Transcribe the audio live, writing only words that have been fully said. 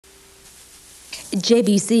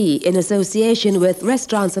JBC, in association with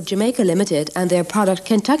Restaurants of Jamaica Limited and their product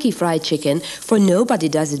Kentucky Fried Chicken, for nobody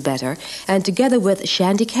does it better, and together with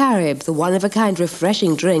Shandy Carib, the one-of-a-kind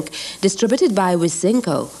refreshing drink distributed by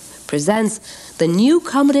Wisinco, presents the new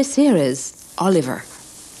comedy series, Oliver.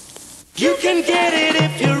 You can get it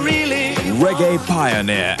if you really reggae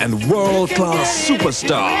pioneer and world-class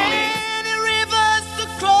superstar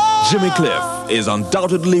Jimmy Cliff is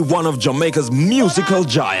undoubtedly one of Jamaica's musical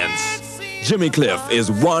giants. Jimmy Cliff is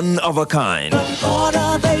one of a kind.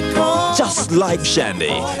 Just like Shandy,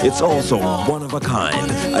 it's also one of a kind.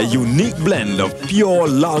 A unique blend of pure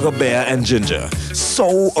lager beer and ginger.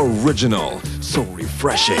 So original, so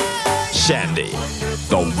refreshing. Shandy,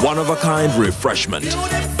 the one-of-a-kind refreshment.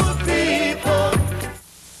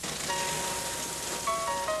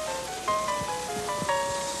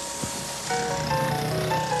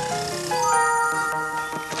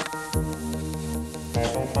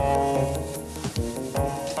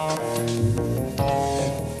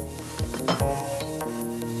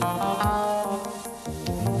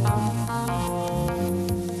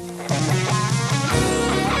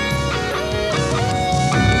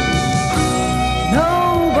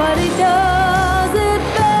 Nobody does it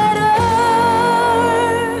better.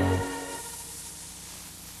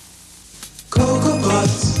 Cocoa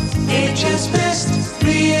Pots, nature's best,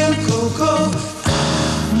 real cocoa.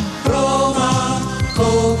 Roma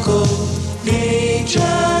Cocoa,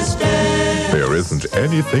 nature's best. There isn't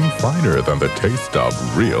anything finer than the taste of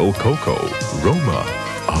real cocoa. Roma.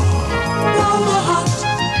 Roma hot,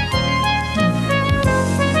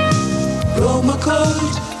 Roma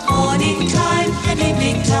cold, morning time and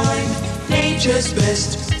evening time. Nature's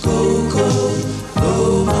best, cocoa,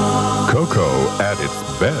 Roma. Cocoa at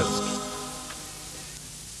its best.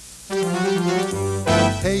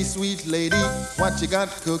 Hey, sweet lady, what you got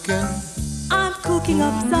cooking? I'm cooking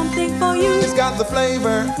up something for you. It's got the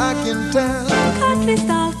flavor, I can tell. Country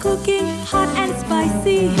style cooking, hot and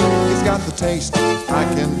spicy. It's got the taste, I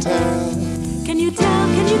can tell. Can you tell?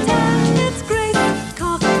 Can you tell? It's great.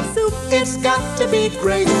 Cock soup. It's got to be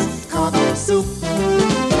great cock soup.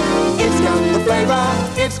 It's got the flavor,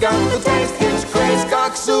 it's got the taste. It's great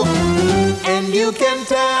cock soup, and you can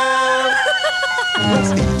tell.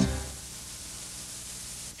 Let's eat.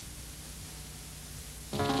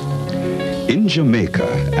 In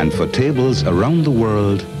Jamaica and for tables around the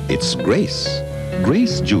world, it's Grace.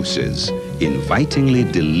 Grace juices, invitingly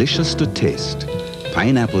delicious to taste.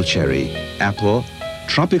 Pineapple cherry, apple,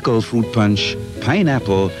 tropical fruit punch,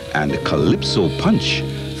 pineapple, and Calypso punch.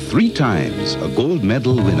 3 times a gold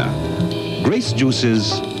medal winner. Grace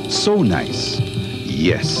juices, so nice.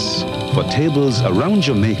 Yes, for tables around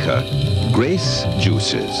Jamaica, Grace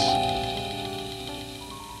juices.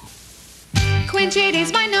 Quenchade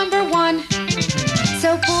is my #1.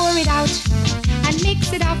 So pour it out and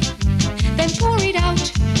mix it up. Then pour it out.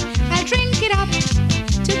 I'll drink it up.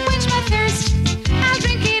 To quench my thirst, I'll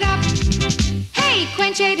drink it up. Hey,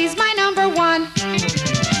 Quenchade is my #1.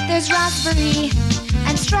 There's raspberry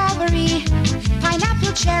and strawberry,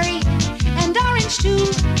 pineapple, cherry, and orange too.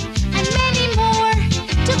 And